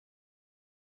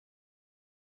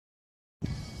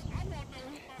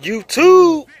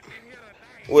YouTube,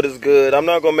 what is good? I'm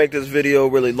not gonna make this video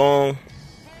really long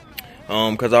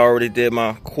because I already did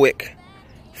my quick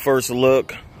first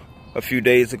look a few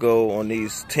days ago on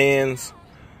these 10s,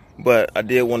 but I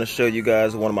did want to show you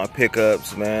guys one of my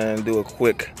pickups, man. Do a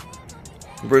quick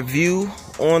review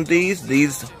on these.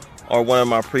 These are one of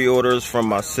my pre-orders from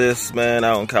my sis, man,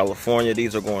 out in California.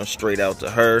 These are going straight out to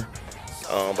her.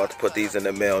 I'm about to put these in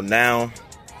the mail now.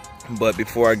 But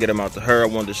before I get them out to her, I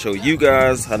wanted to show you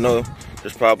guys. I know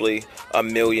there's probably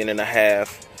 1.5 million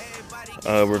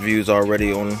reviews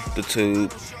already on the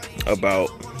tube about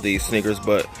these sneakers,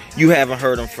 but you haven't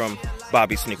heard them from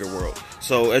Bobby Sneaker World.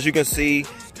 So as you can see,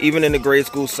 even in the grade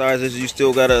school sizes, you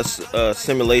still got a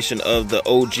simulation of the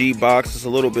OG box. It's a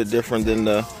little bit different than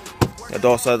the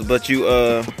adult size, but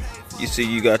you see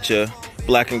you got your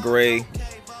black and gray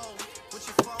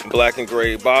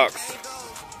box.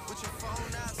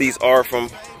 These are from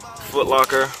Foot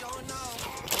Locker.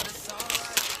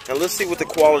 And let's see what the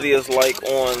quality is like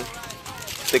on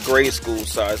the grade school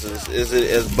sizes. Is it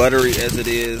as buttery as it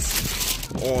is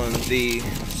on the,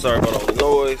 sorry about all the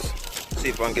noise. See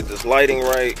if I can get this lighting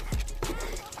right.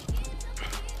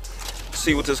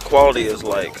 See what this quality is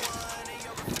like.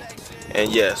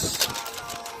 And yes,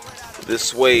 this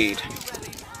suede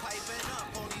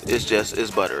is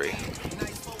buttery.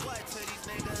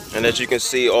 And as you can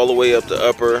see, all the way up the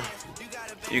upper,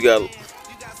 you got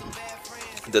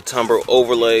the Tumber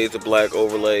overlay, the black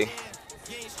overlay.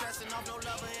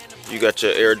 You got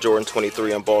your Air Jordan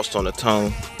 23 embossed on the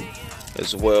tongue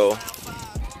as well.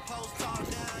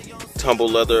 Tumble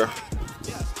leather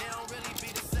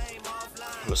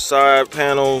on the side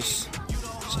panels.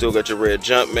 Still got your red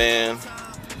Jumpman.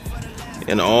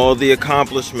 And all the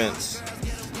accomplishments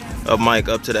of Mike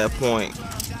up to that point,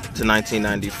 to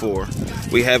 1994.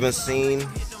 We haven't seen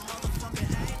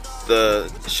the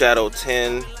Shadow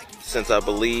 10 since I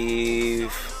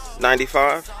believe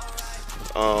 95.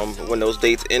 When those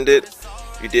dates ended,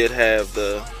 you did have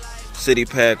the City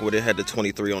Pack where they had the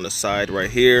 23 on the side right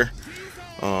here.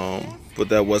 But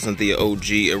that wasn't the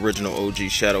original OG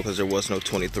Shadow because there was no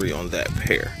 23 on that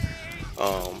pair.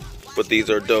 But these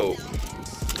are dope.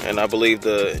 And I believe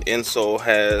the insole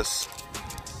has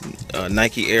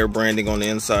Nike Air branding on the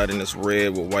inside, and it's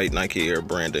red with white Nike Air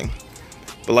branding.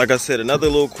 But like I said, another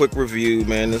little quick review,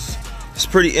 man. It's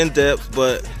pretty in-depth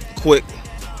but quick.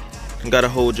 Gotta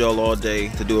hold y'all all day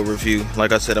to do a review.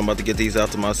 Like I said, I'm about to get these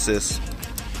out to my sis.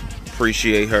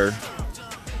 Appreciate her.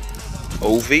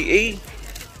 OVE.